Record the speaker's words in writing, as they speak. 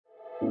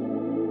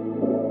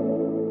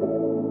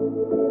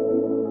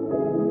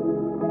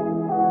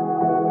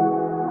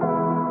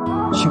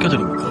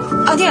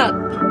신겨드립니까? 아니야,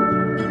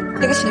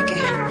 내가 신을게.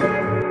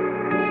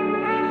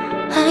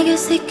 I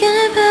guess we gave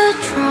it a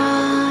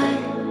try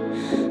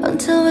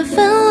until we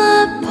fell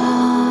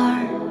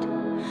apart.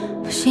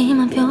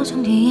 무심한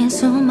표정 뒤에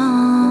숨어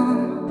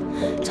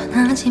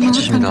전하지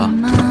못한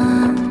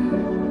것만.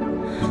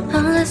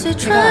 Unless we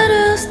try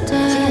to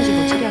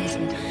stay,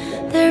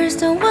 there's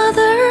no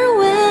other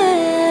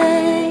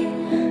way.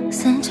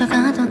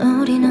 스쳐가던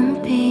우리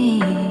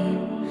눈빛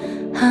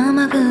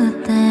아마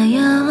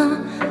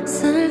그때였을까.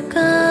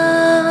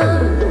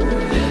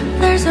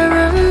 There's a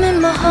room in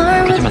my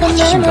heart with the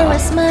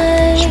memories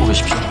made.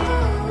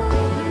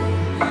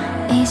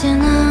 이제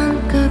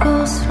난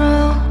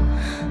그곳으로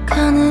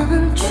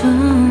가는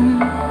중.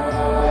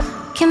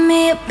 Give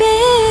me a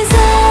reason.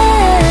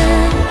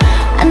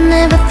 I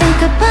never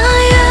think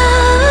about you.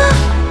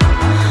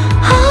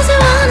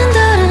 어제와는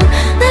다른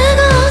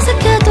내가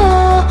어색해도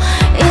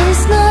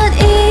it's not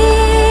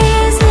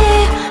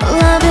easy.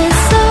 Love is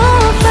so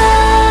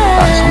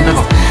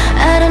fast. I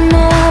don't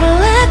know how to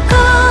let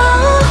go.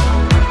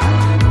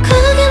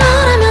 그게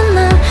너라면 난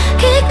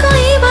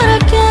기꺼이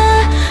바랄게.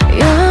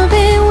 You'll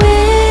be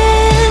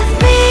with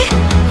me.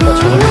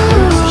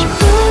 선배님이랑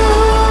같이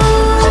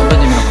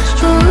좀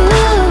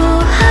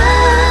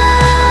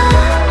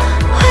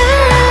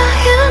Where are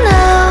you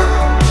now?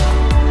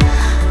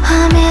 I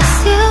miss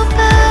you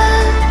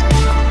bad.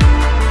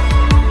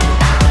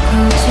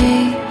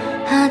 굳이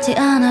하지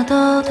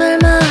않아도 될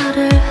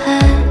말을 해.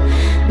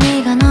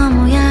 네가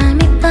너무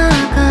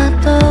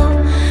얄밉다가도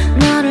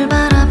너를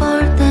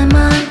바라볼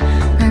때만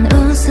난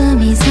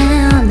웃음이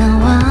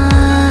새어나와.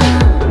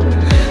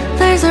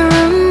 There's a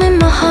room in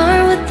my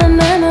heart with the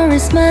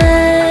memories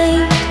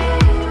made.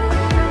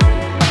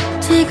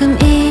 지금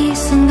이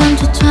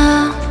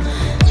순간조차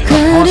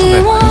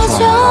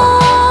그리워져.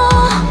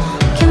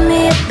 Give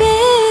me a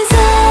reason.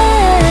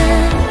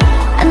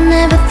 I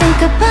never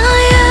think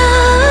about you.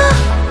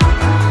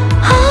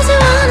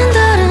 어제와는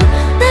다른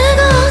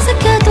내가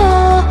어색해도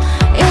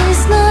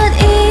it's not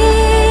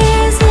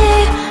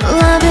easy.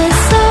 Love is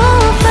so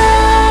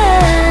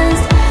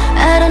fast. I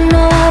don't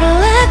know how to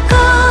let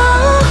go.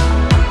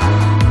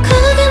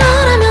 그게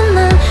너라면 난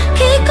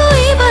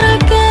기꺼이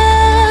바랄게.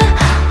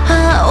 I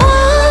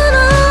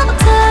wanna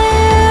tell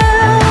you.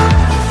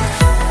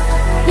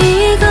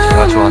 네가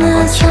좋아하는 건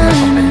지금의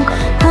선배니까.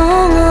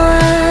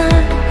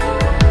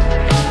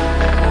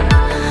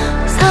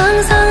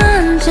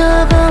 상상한 적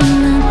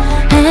없는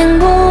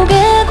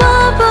행복에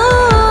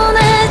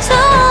과분해져.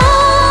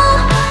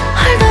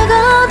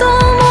 알다가도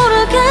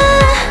모르게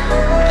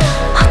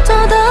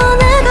어쩌다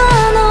내가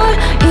널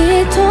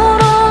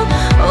이토록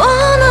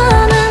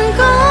원하는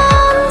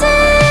건지.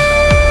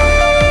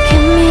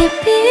 Give me a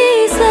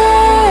reason.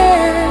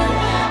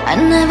 I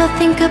never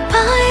think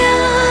about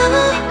you.